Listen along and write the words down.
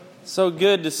So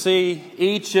good to see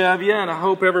each of you, and I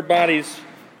hope everybody's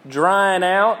drying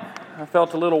out. I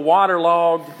felt a little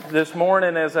waterlogged this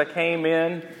morning as I came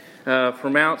in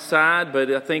from outside,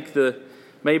 but I think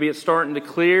maybe it's starting to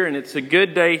clear, and it's a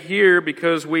good day here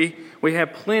because we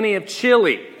have plenty of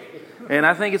chili. And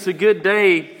I think it's a good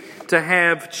day to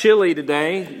have chili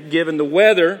today, given the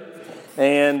weather.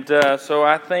 And so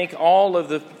I thank all of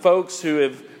the folks who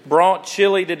have brought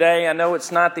chili today. I know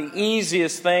it's not the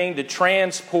easiest thing to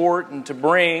transport and to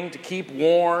bring, to keep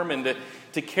warm and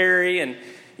to carry, and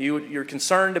you're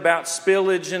concerned about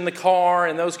spillage in the car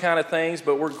and those kind of things,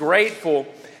 but we're grateful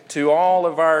to all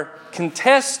of our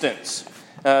contestants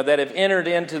that have entered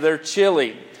into their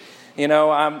chili. You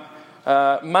know, I'm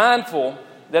mindful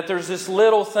that there's this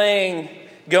little thing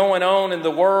going on in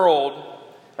the world,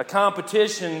 a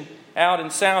competition out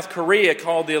in South Korea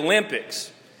called the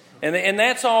Olympics. And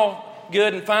that's all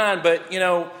good and fine, but, you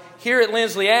know, here at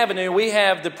Lindsley Avenue, we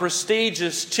have the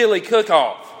prestigious chili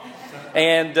cook-off.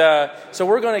 And so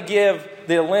we're going to give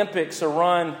the Olympics a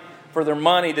run for their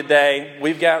money today.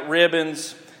 We've got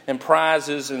ribbons and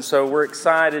prizes, and so we're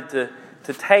excited to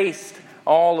taste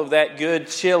all of that good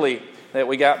chili that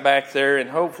we got back there, and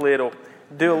hopefully it'll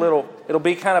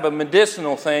be kind of a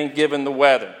medicinal thing given the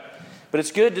weather. But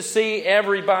it's good to see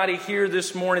everybody here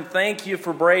this morning. Thank you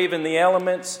for braving the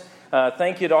elements.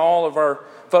 Thank you to all of our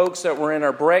folks that were in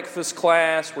our breakfast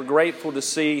class. We're grateful to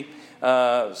see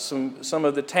some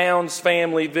of the town's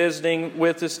family visiting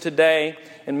with us today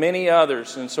and many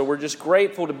others. And so we're just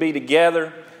grateful to be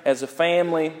together as a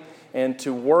family and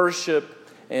to worship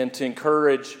and to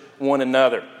encourage one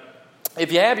another.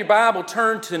 If you have your Bible,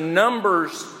 turn to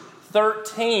Numbers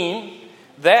 13.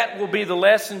 That will be the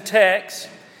lesson text.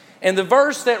 And the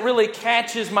verse that really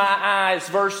catches my eye is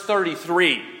verse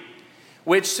 33,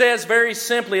 which says very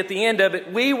simply at the end of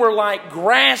it, "We were like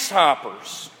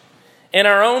grasshoppers in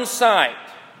our own sight,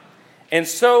 and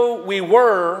so we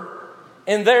were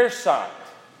in their sight."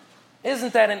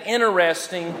 Isn't that an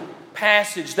interesting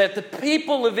passage? That the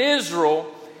people of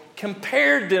Israel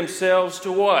compared themselves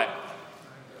to what?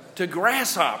 To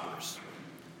grasshoppers.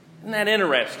 Isn't that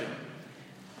interesting?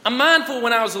 I'm mindful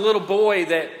when I was a little boy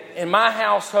that in my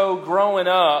household growing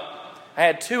up, I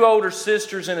had 2 older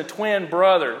sisters and a twin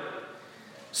brother.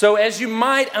 So as you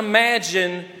might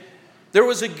imagine, there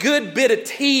was a good bit of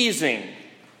teasing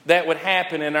that would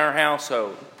happen in our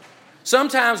household.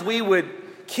 Sometimes we would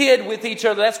kid with each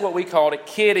other. That's what we called it,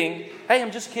 kidding. Hey,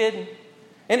 I'm just kidding.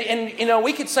 And you know,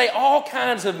 we could say all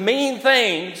kinds of mean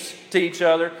things to each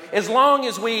other as long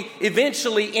as we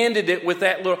eventually ended it with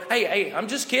that little, hey, I'm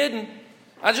just kidding.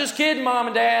 I'm just kidding, Mom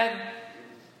and Dad.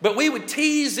 But we would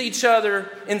tease each other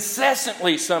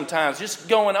incessantly sometimes, just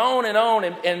going on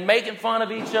and making fun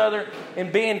of each other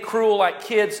and being cruel like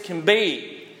kids can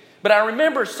be. But I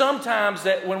remember sometimes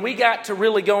that when we got to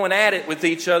really going at it with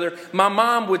each other, my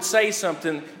mom would say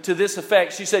something to this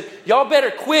effect. She said, "Y'all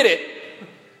better quit it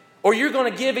or you're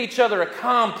going to give each other a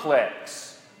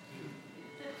complex."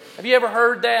 Have you ever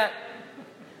heard that?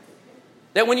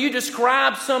 That when you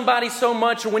describe somebody so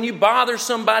much, or when you bother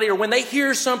somebody, or when they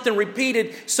hear something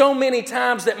repeated so many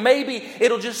times that maybe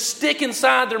it'll just stick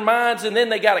inside their minds and then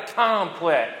they got a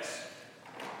complex.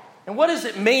 And what does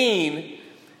it mean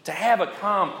to have a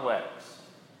complex?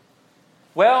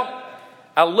 Well,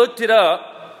 I looked it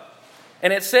up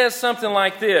and it says something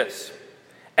like this: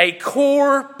 a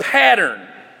core pattern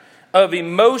of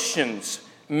emotions,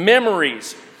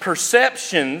 memories,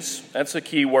 perceptions, that's a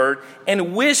key word,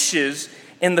 and wishes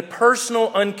in the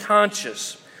personal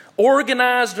unconscious,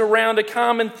 organized around a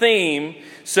common theme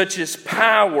such as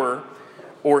power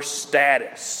or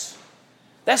status.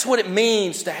 That's what it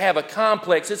means to have a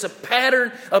complex. It's a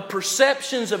pattern of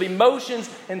perceptions, of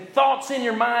emotions, and thoughts in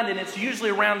your mind, and it's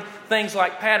usually around things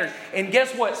like patterns. And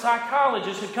guess what?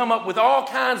 Psychologists have come up with all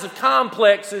kinds of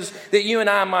complexes that you and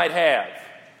I might have.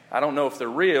 I don't know if they're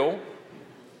real,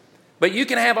 but you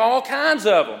can have all kinds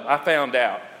of them, I found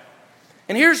out.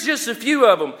 And here's just a few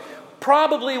of them.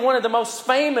 Probably one of the most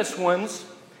famous ones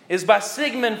is by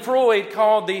Sigmund Freud,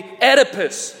 called the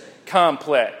Oedipus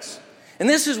complex. And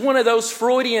this is one of those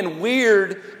Freudian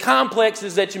weird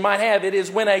complexes that you might have. It is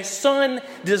when a son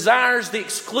desires the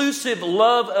exclusive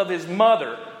love of his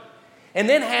mother and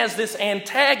then has this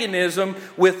antagonism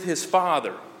with his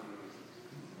father.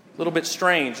 A little bit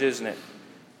strange, isn't it?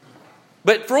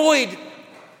 But Freud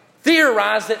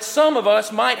theorized that some of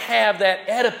us might have that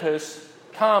Oedipus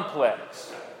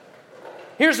complex.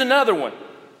 Here's another one,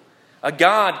 a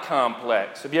God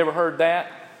complex. Have you ever heard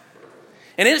that?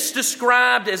 And it's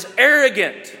described as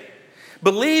arrogant,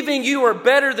 believing you are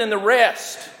better than the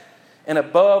rest and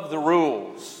above the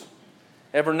rules.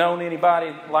 Ever known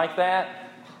anybody like that?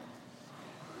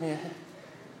 Yeah.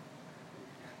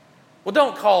 Well,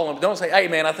 don't call them. Don't say, hey,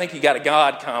 man, I think you got a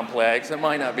God complex. That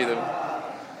might not be the...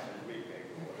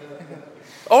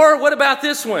 Or what about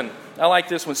this one? I like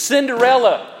this one.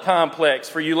 Cinderella complex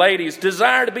for you ladies.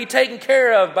 Desire to be taken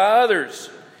care of by others.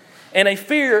 And a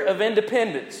fear of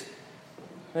independence.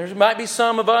 There might be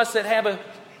some of us that have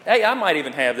I might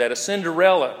even have that, a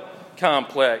Cinderella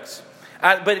complex.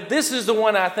 But this is the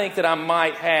one I think that I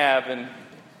might have, and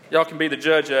y'all can be the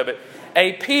judge of it.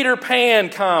 A Peter Pan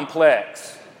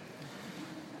complex.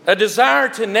 A desire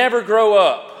to never grow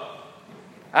up.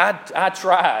 I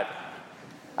tried.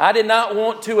 I did not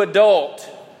want to adult.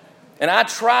 And I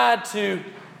tried to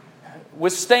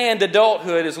withstand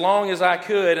adulthood as long as I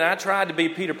could. And I tried to be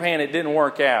Peter Pan. It didn't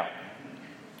work out.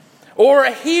 Or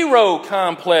a hero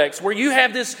complex where you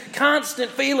have this constant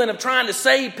feeling of trying to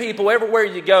save people everywhere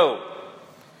you go.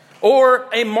 Or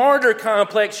a martyr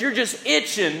complex. You're just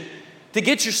itching to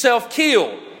get yourself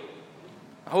killed.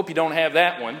 I hope you don't have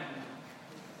that one.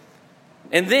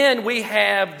 And then we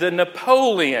have the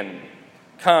Napoleon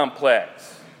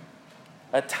complex,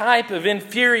 a type of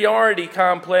inferiority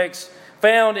complex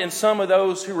found in some of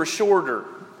those who are shorter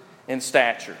in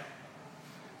stature.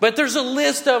 But there's a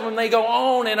list of them. They go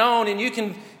on, and you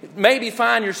can maybe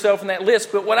find yourself in that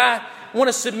list. But what I want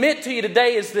to submit to you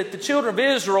today is that the children of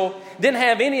Israel didn't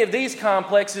have any of these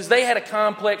complexes. They had a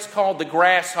complex called the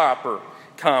grasshopper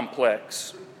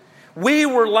complex. We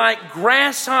were like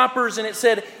grasshoppers, and it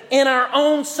said, in our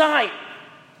own sight.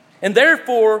 And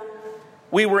therefore,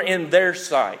 we were in their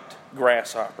sight,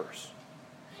 grasshoppers.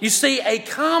 You see, a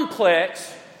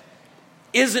complex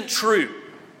isn't true.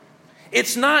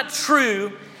 It's not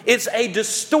true. It's a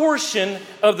distortion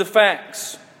of the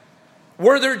facts.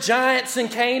 Were there giants in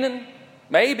Canaan?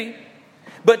 Maybe.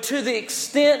 But to the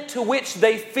extent to which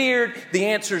they feared, the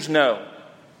answer is no.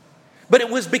 But it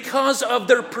was because of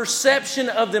their perception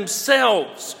of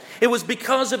themselves. It was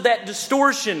because of that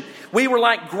distortion. We were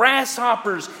like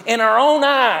grasshoppers in our own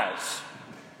eyes.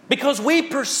 Because we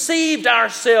perceived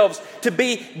ourselves to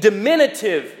be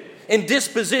diminutive in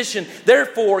disposition.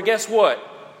 Therefore, guess what?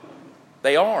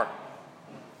 They are.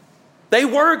 They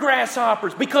were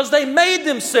grasshoppers because they made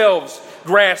themselves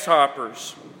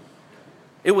grasshoppers.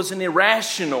 It was an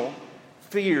irrational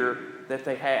fear that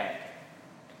they had.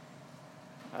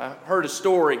 I heard a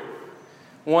story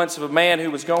once of a man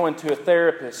who was going to a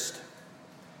therapist.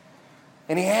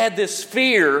 And he had this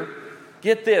fear.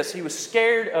 Get this, he was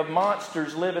scared of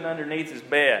monsters living underneath his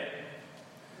bed.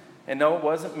 And no, it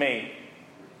wasn't me.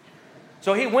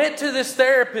 So he went to this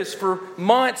therapist for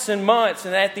months and months.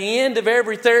 And at the end of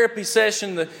every therapy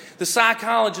session, the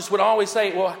psychologist would always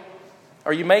say, well,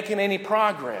 are you making any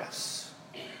progress?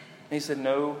 And he said,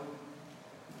 no.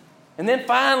 And then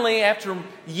finally, after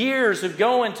years of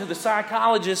going to the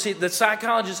psychologist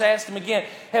asked him again,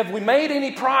 have we made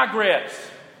any progress?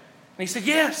 And he said,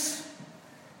 yes.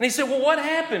 And he said, well, what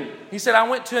happened? He said, I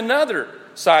went to another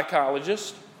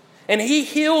psychologist, and he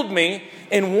healed me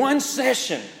in one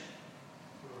session.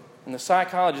 And the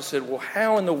psychologist said, well,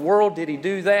 how in the world did he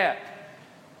do that?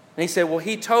 And he said, well,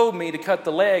 he told me to cut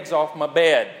the legs off my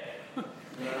bed.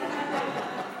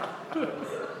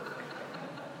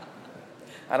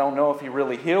 I don't know if he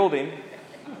really healed him.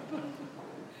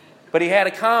 But he had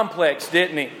a complex,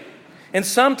 didn't he? And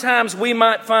sometimes we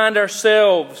might find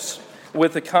ourselves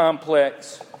with a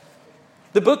complex.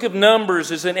 The book of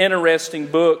Numbers is an interesting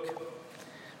book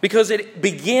because it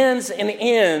begins and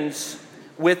ends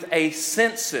with a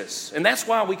census. And that's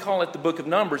why we call it the book of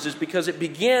Numbers, is because it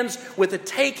begins with the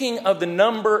taking of the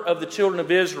number of the children of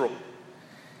Israel.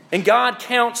 And God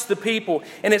counts the people.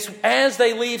 And it's as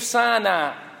they leave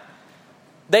Sinai,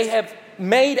 they have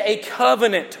made a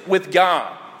covenant with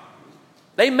God.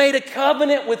 They made a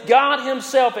covenant with God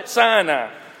Himself at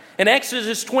Sinai. In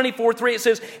Exodus 24:3 it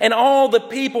says, and all the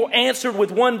people answered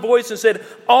with one voice and said,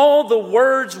 all the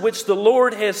words which the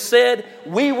Lord has said,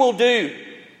 we will do.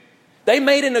 They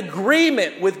made an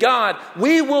agreement with God.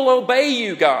 We will obey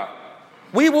you, God.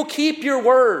 We will keep your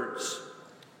words.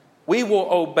 We will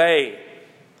obey.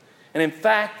 And in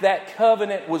fact, that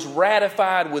covenant was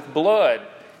ratified with blood,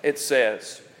 it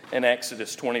says in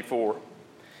Exodus 24.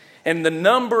 And the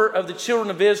number of the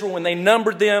children of Israel, when they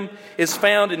numbered them, is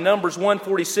found in Numbers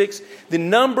 146. The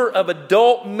number of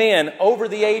adult men over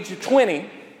the age of 20.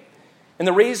 And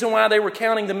the reason why they were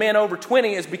counting the men over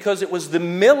 20 is because it was the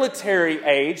military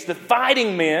age, the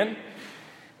fighting men.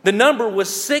 The number was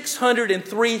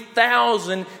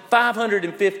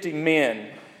 603,550 men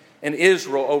in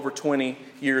Israel over 20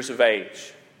 years of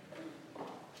age.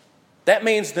 That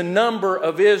means the number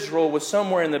of Israel was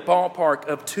somewhere in the ballpark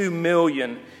of 2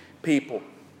 million people.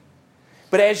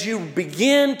 But as you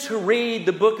begin to read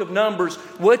the book of Numbers,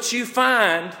 what you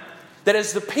find that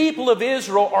as the people of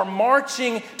Israel are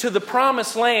marching to the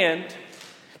promised land,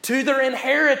 to their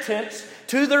inheritance,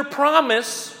 to their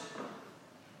promise,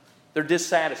 they're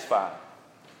dissatisfied.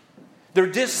 They're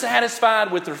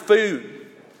dissatisfied with their food.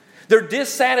 They're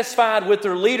dissatisfied with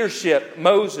their leadership,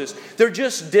 Moses. They're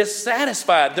just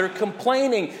dissatisfied. They're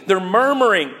complaining. They're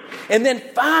murmuring. And then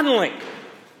finally,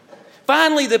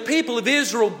 the people of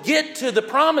Israel get to the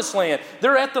promised land.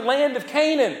 They're at the land of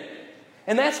Canaan.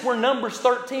 And that's where Numbers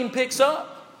 13 picks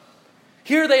up.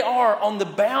 Here they are on the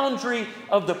boundary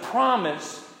of the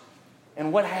promise.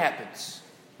 And what happens?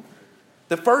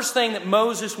 The first thing that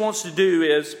Moses wants to do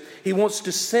is he wants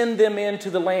to send them into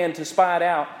the land to spy it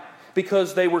out,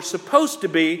 because they were supposed to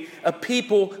be a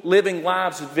people living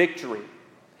lives of victory.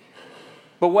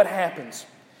 But what happens?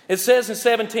 It says in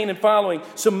 17 and following,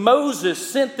 so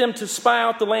Moses sent them to spy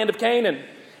out the land of Canaan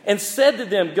and said to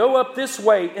them, go up this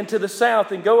way into the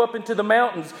south and go up into the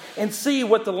mountains and see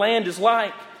what the land is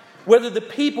like, whether the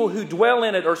people who dwell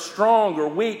in it are strong or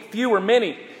weak, few or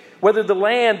many, whether the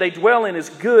land they dwell in is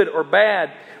good or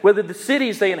bad, whether the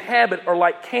cities they inhabit are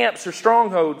like camps or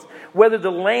strongholds, whether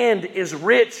the land is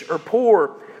rich or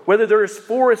poor, whether there is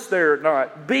forest there or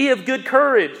not. Be of good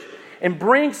courage and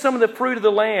bring some of the fruit of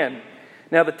the land.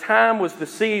 Now the time was the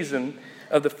season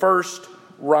of the first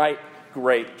ripe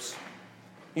grapes.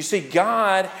 You see,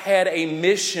 God had a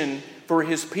mission for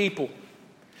His people.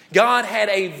 God had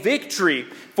a victory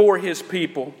for His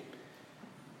people.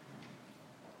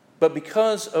 But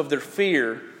because of their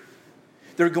fear,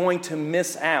 they're going to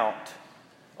miss out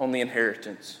on the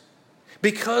inheritance.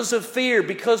 Because of fear,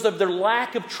 because of their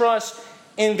lack of trust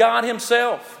in God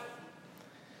Himself.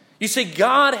 You see,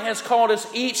 God has called us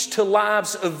each to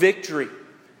lives of victory.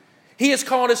 He has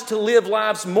called us to live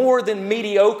lives more than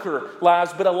mediocre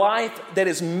lives, but a life that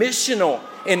is missional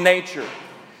in nature.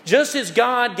 Just as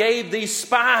God gave these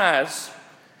spies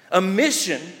a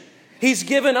mission, He's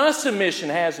given us a mission,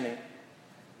 hasn't He?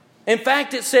 In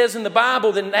fact, it says in the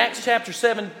Bible that in Acts chapter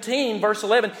 17, verse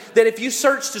 11, that if you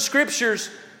search the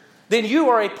Scriptures, then you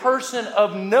are a person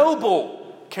of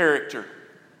noble character.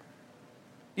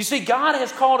 You see, God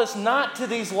has called us not to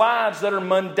these lives that are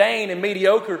mundane and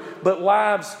mediocre, but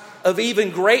lives of even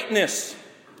greatness.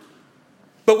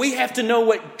 But we have to know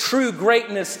what true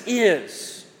greatness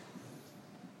is.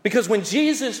 Because when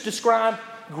Jesus described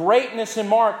greatness in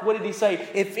Mark, what did He say?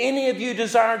 If any of you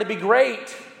desire to be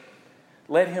great,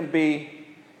 let him be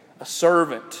a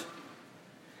servant.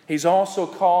 He's also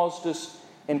caused us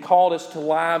and called us to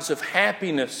lives of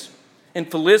happiness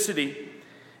and felicity.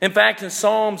 In fact, in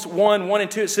Psalms 1 and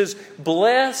 2, it says,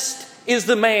 blessed is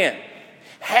the man,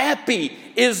 happy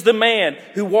is the man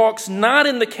who walks not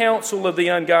in the counsel of the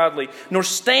ungodly, nor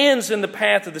stands in the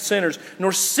path of the sinners,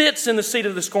 nor sits in the seat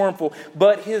of the scornful,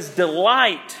 but his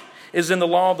delight is in the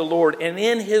law of the Lord, and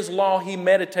in His law he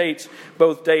meditates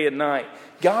both day and night.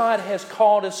 God has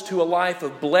called us to a life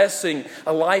of blessing,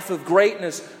 a life of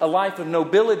greatness, a life of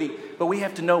nobility, but we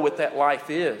have to know what that life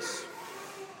is.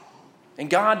 And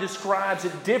God describes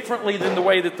it differently than the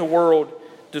way that the world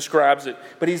describes it.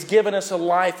 But He's given us a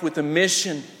life with a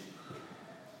mission.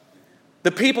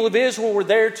 The people of Israel were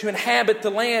there to inhabit the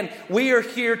land. We are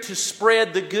here to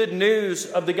spread the good news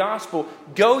of the gospel.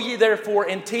 Go ye therefore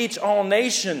and teach all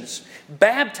nations,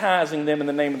 baptizing them in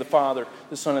the name of the Father,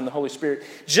 the Son, and the Holy Spirit.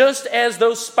 Just as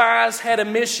those spies had a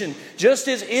mission, just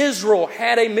as Israel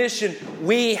had a mission,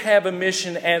 we have a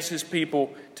mission as His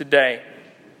people today.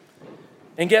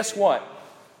 And guess what?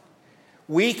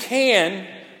 We can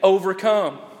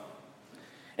overcome.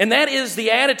 And that is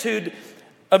the attitude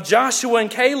of Joshua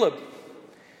and Caleb.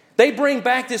 They bring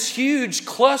back this huge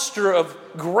cluster of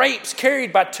grapes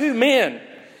carried by two men.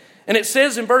 And it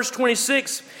says in verse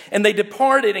 26, and they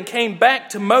departed and came back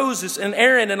to Moses and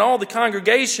Aaron and all the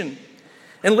congregation.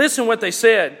 And listen what they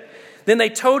said. Then they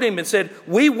told him and said,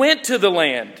 we went to the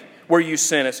land where you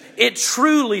sent us. It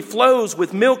truly flows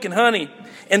with milk and honey,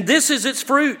 and this is its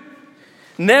fruit.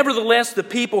 Nevertheless, the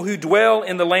people who dwell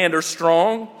in the land are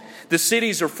strong. The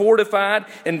cities are fortified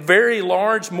and very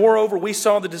large. Moreover, we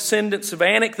saw the descendants of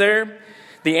Anak there.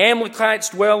 The Amalekites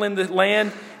dwell in the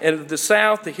land of the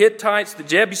south, the Hittites, the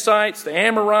Jebusites, the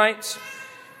Amorites.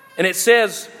 And it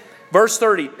says, verse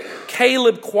 30,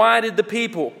 Caleb quieted the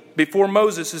people before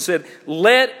Moses and said,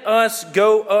 let us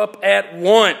go up at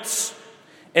once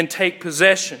and take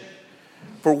possession,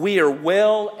 for we are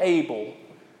well able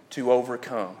to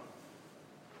overcome.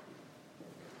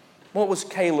 What was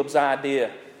Caleb's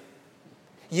idea?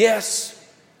 Yes,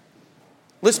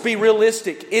 let's be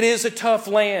realistic. It is a tough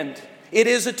land. It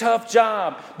is a tough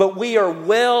job, but we are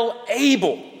well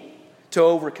able to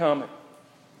overcome it.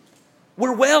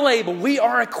 We're well able. We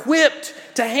are equipped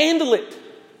to handle it.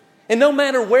 And no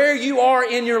matter where you are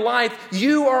in your life,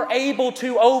 you are able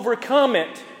to overcome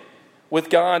it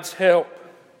with God's help.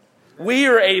 We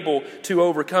are able to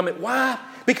overcome it. Why?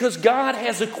 Because God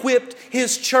has equipped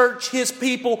His church, His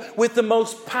people, with the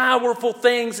most powerful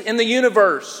things in the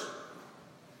universe.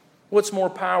 What's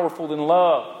more powerful than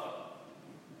love?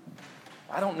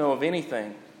 I don't know of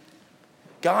anything.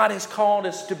 God has called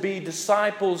us to be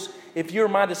disciples. If you're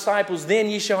my disciples, then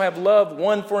ye shall have love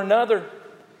one for another.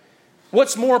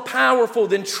 What's more powerful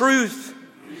than truth?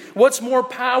 What's more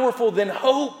powerful than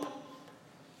hope?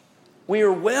 We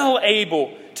are well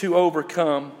able to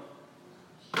overcome.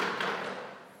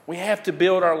 We have to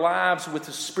build our lives with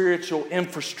a spiritual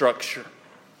infrastructure.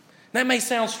 That may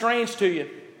sound strange to you,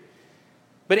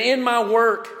 but in my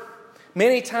work,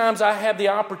 many times I have the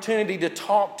opportunity to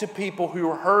talk to people who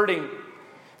are hurting,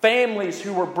 families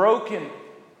who are broken.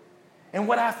 And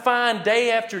what I find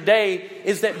day after day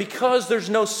is that because there's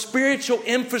no spiritual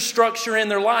infrastructure in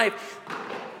their life,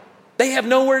 they have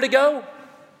nowhere to go.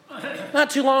 Not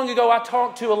too long ago, I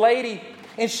talked to a lady,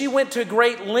 and she went to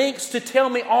great lengths to tell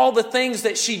me all the things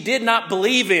that she did not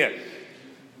believe in.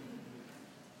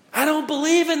 I don't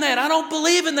believe in that. I don't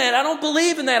believe in that. I don't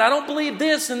believe in that. I don't believe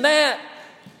this and that.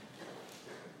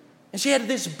 And she had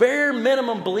this bare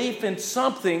minimum belief in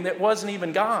something that wasn't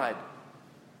even God.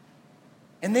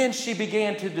 And then she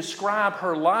began to describe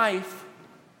her life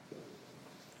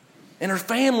and her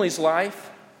family's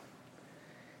life.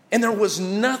 And there was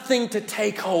nothing to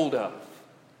take hold of.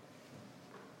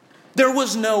 There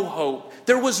was no hope.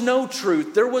 There was no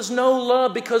truth. There was no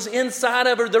love, because inside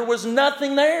of her there was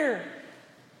nothing there.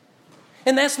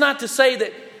 And that's not to say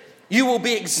that you will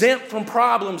be exempt from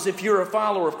problems if you're a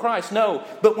follower of Christ. No,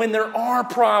 but when there are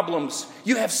problems,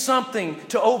 you have something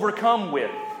to overcome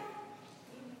with.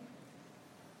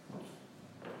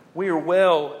 We are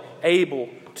well able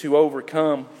to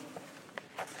overcome.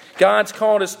 God's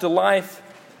called us to life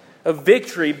of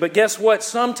victory, but guess what?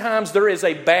 Sometimes there is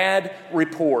a bad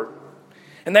report.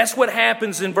 And that's what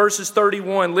happens in verses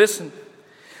 31. Listen.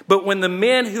 But when the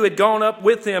men who had gone up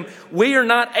with him, we are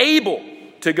not able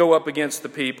to go up against the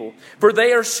people, for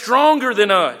they are stronger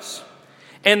than us.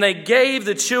 And they gave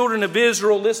the children of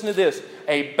Israel, listen to this,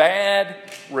 a bad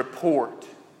report.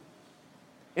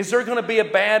 Is there going to be a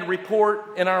bad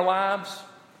report in our lives?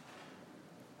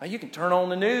 Well, you can turn on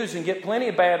the news and get plenty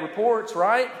of bad reports,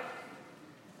 right?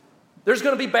 There's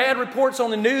going to be bad reports on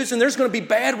the news, and there's going to be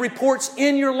bad reports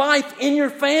in your life, in your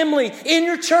family, in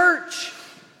your church.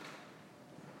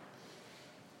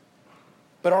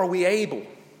 But are we able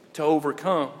to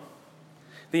overcome?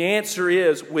 The answer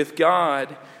is, with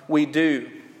God, we do.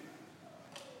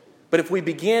 But if we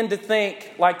begin to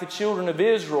think like the children of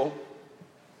Israel,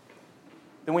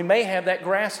 then we may have that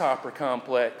grasshopper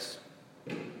complex.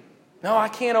 No, I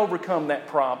can't overcome that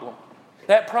problem.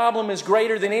 That problem is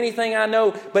greater than anything I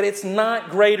know, but it's not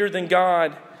greater than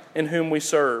God in whom we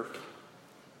serve.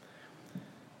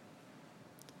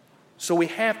 So we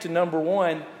have to, number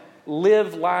one,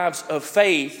 live lives of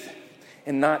faith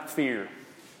and not fear.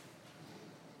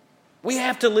 We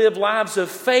have to live lives of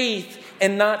faith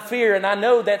and not fear. And I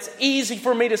know that's easy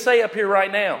for me to say up here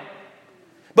right now.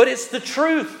 But it's the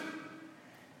truth.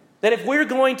 That if we're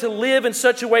going to live in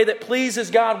such a way that pleases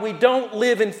God, we don't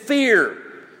live in fear.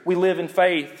 We live in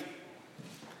faith.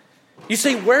 You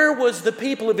see, where was the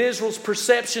people of Israel's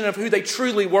perception of who they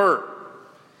truly were?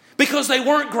 Because they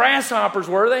weren't grasshoppers,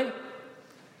 were they?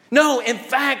 No, in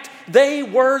fact, they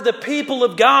were the people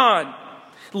of God.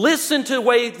 Listen to the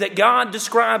way that God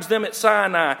describes them at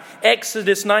Sinai.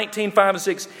 Exodus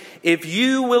 19:5-6. If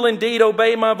you will indeed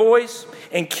obey my voice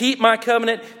and keep my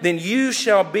covenant, then you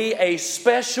shall be a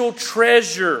special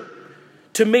treasure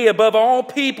to me above all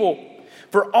people.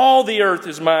 For all the earth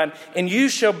is mine, and you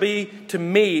shall be to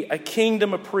me a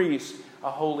kingdom of priests, a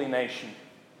holy nation.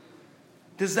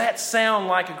 Does that sound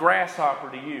like a grasshopper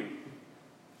to you?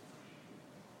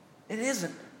 It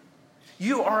isn't.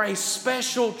 You are a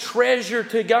special treasure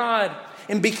to God.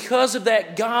 And because of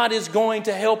that, God is going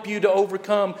to help you to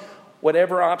overcome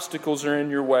whatever obstacles are in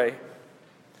your way.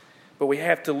 But we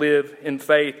have to live in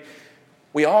faith.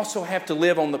 We also have to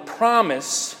live on the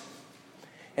promise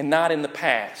and not in the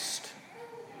past.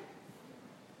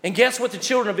 And guess what the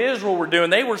children of Israel were doing?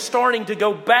 They were starting to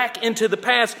go back into the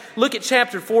past. Look at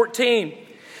chapter 14.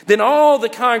 Then all the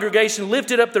congregation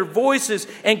lifted up their voices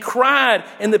and cried,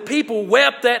 and the people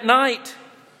wept that night.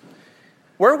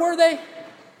 Where were they?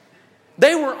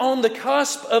 They were on the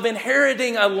cusp of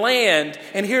inheriting a land,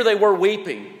 and here they were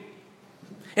weeping.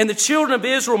 And the children of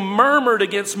Israel murmured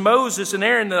against Moses and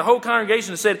Aaron and the whole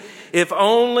congregation and said, if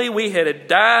only we had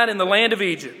died in the land of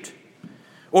Egypt,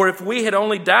 Or if we had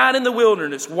only died in the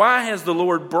wilderness, why has the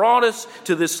Lord brought us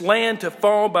to this land to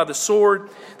fall by the sword,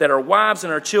 that our wives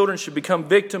and our children should become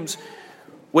victims?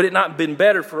 Would it not have been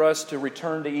better for us to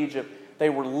return to Egypt? They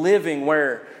were living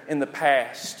where? In the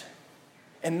past.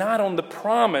 And not on the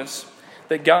promise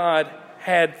that God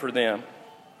had for them.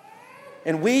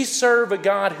 And we serve a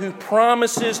God who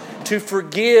promises to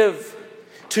forgive,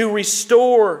 to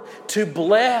restore, to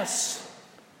bless,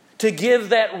 to give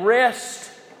that rest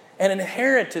and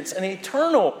inheritance, an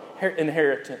eternal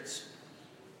inheritance.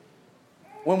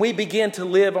 When we begin to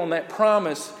live on that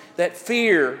promise, that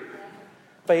fear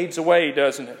fades away,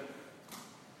 doesn't it?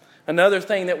 Another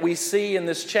thing that we see in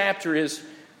this chapter is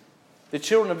the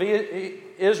children of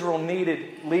Israel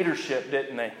needed leadership,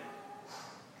 didn't they?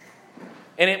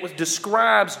 And it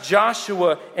describes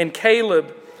Joshua and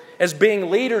Caleb as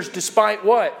being leaders despite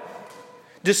what?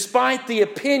 Despite the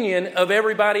opinion of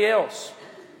everybody else.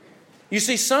 You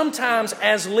see, sometimes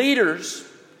as leaders,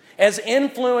 as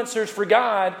influencers for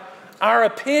God, our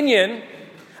opinion,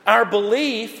 our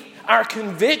belief, our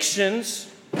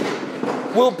convictions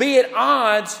will be at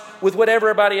odds with what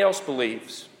everybody else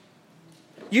believes.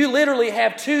 You literally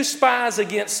have 2 spies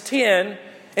against 10,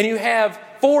 and you have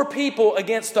 4 people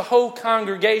against the whole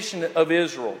congregation of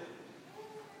Israel.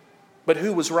 But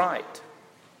who was right?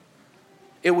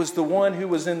 It was the one who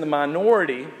was in the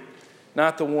minority,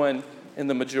 not the one in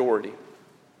the majority.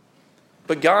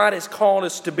 But God has called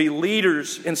us to be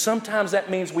leaders, and sometimes that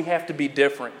means we have to be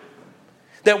different.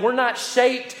 That we're not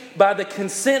shaped by the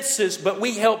consensus, but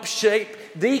we help shape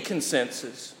the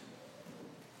consensus.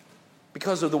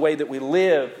 Because of the way that we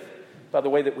live, by the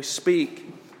way that we speak,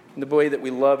 and the way that we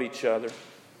love each other.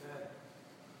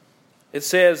 It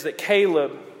says that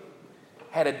Caleb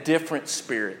had a different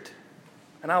spirit.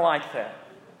 And I like that.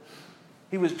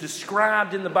 He was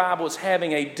described in the Bible as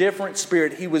having a different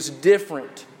spirit. He was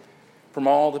different from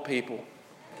all the people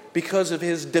because of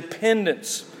his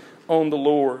dependence on the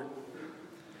Lord.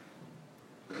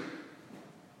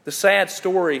 The sad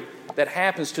story that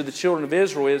happens to the children of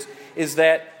Israel is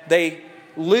that they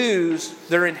lose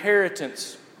their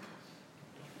inheritance.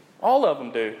 All of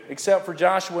them do, except for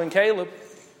Joshua and Caleb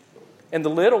and the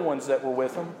little ones that were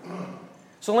with them.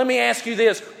 So let me ask you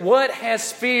this. What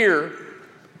has fear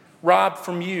robbed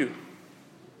from you?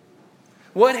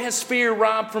 What has fear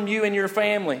robbed from you and your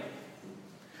family?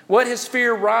 What has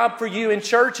fear robbed for you in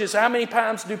churches? How many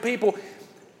times do people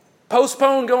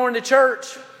postpone going to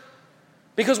church?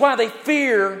 Because why? They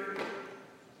fear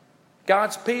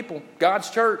God's people, God's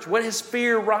church. What has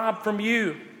fear robbed from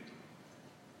you?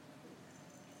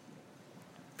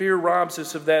 Fear robs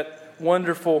us of that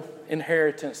wonderful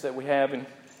inheritance that we have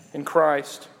in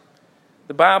Christ.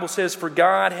 The Bible says, "For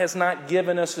God has not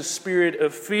given us a spirit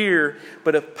of fear,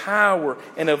 but of power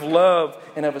and of love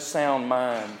and of a sound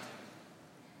mind."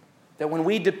 That when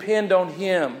we depend on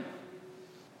Him,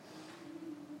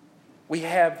 we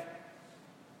have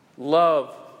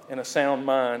love and a sound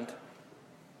mind.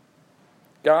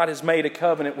 God has made a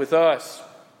covenant with us.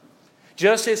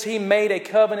 Just as He made a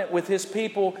covenant with His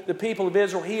people, the people of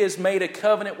Israel, He has made a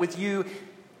covenant with you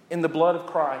in the blood of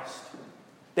Christ.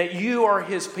 That you are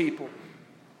His people.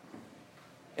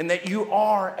 And that you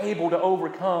are able to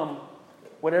overcome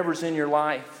whatever's in your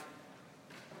life.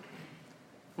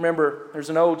 Remember,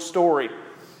 there's an old story.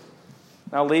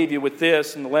 I'll leave you with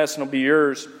this, and the lesson will be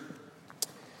yours.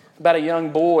 About a young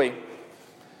boy.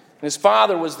 And his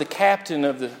father was the captain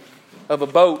of a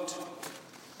boat.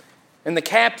 And the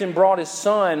captain brought his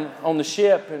son on the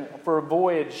ship for a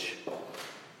voyage.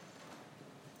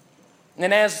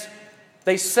 And as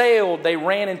they sailed, they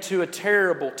ran into a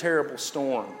terrible, terrible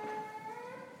storm.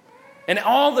 And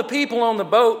all the people on the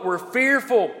boat were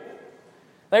fearful.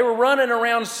 They were running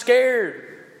around scared.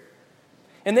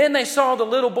 And then they saw the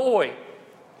little boy,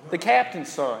 the captain's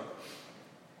son.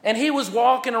 And he was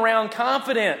walking around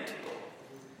confident,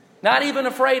 not even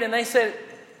afraid. And they said,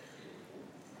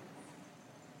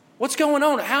 "What's going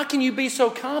on? How can you be so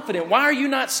confident? Why are you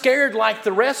not scared like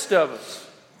the rest of us?"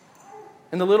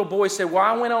 And the little boy said, "Well,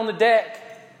 I went on the deck,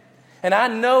 and I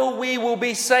know we will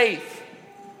be safe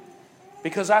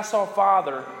because I saw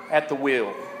Father at the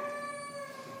wheel.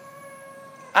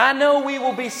 I know we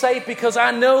will be safe because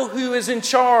I know who is in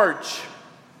charge.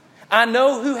 I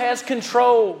know who has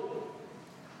control.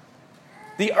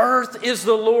 The earth is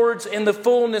the Lord's and the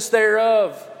fullness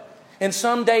thereof. And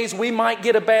some days we might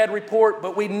get a bad report,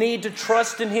 but we need to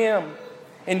trust in Him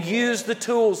and use the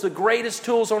tools, the greatest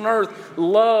tools on earth,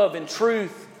 love and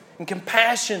truth and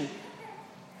compassion,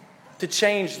 to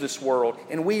change this world.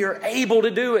 And we are able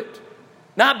to do it.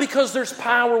 Not because there's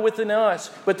power within us,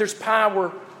 but there's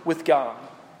power with God."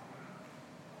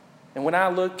 And when I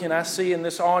look and I see in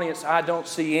this audience, I don't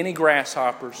see any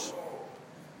grasshoppers,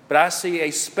 but I see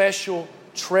a special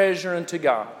treasure unto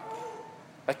God,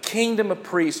 a kingdom of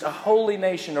priests, a holy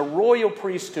nation, a royal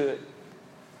priesthood.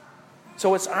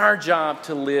 So it's our job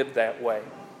to live that way.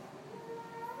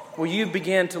 Will you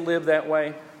begin to live that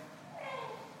way?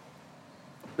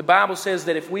 The Bible says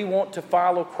that if we want to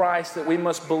follow Christ, that we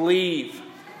must believe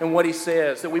in what He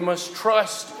says, that we must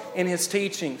trust in His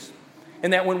teachings,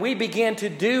 and that when we begin to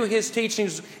do His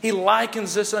teachings, He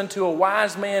likens us unto a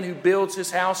wise man who builds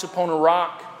his house upon a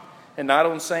rock and not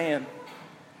on sand.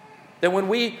 That when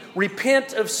we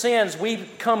repent of sins, we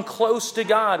come close to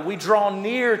God, we draw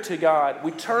near to God,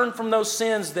 we turn from those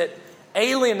sins that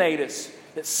alienate us,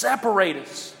 that separate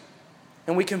us,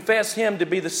 and we confess Him to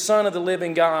be the Son of the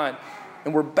living God.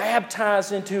 And we're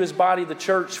baptized into His body, the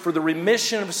church, for the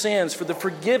remission of sins, for the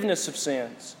forgiveness of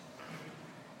sins.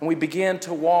 And we begin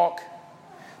to walk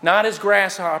not as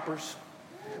grasshoppers,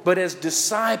 but as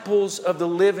disciples of the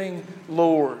living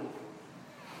Lord,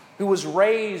 who was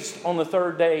raised on the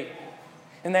third day.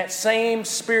 And that same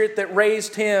Spirit that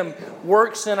raised Him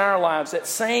works in our lives, that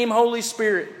same Holy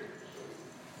Spirit.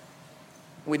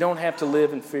 We don't have to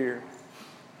live in fear.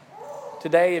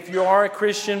 Today, if you are a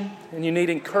Christian and you need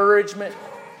encouragement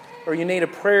or you need a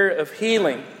prayer of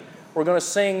healing, we're going to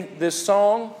sing this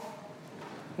song,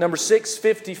 number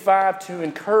 655, to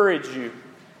encourage you.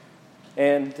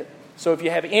 And so if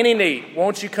you have any need,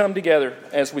 won't you come together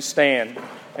as we stand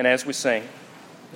and as we sing?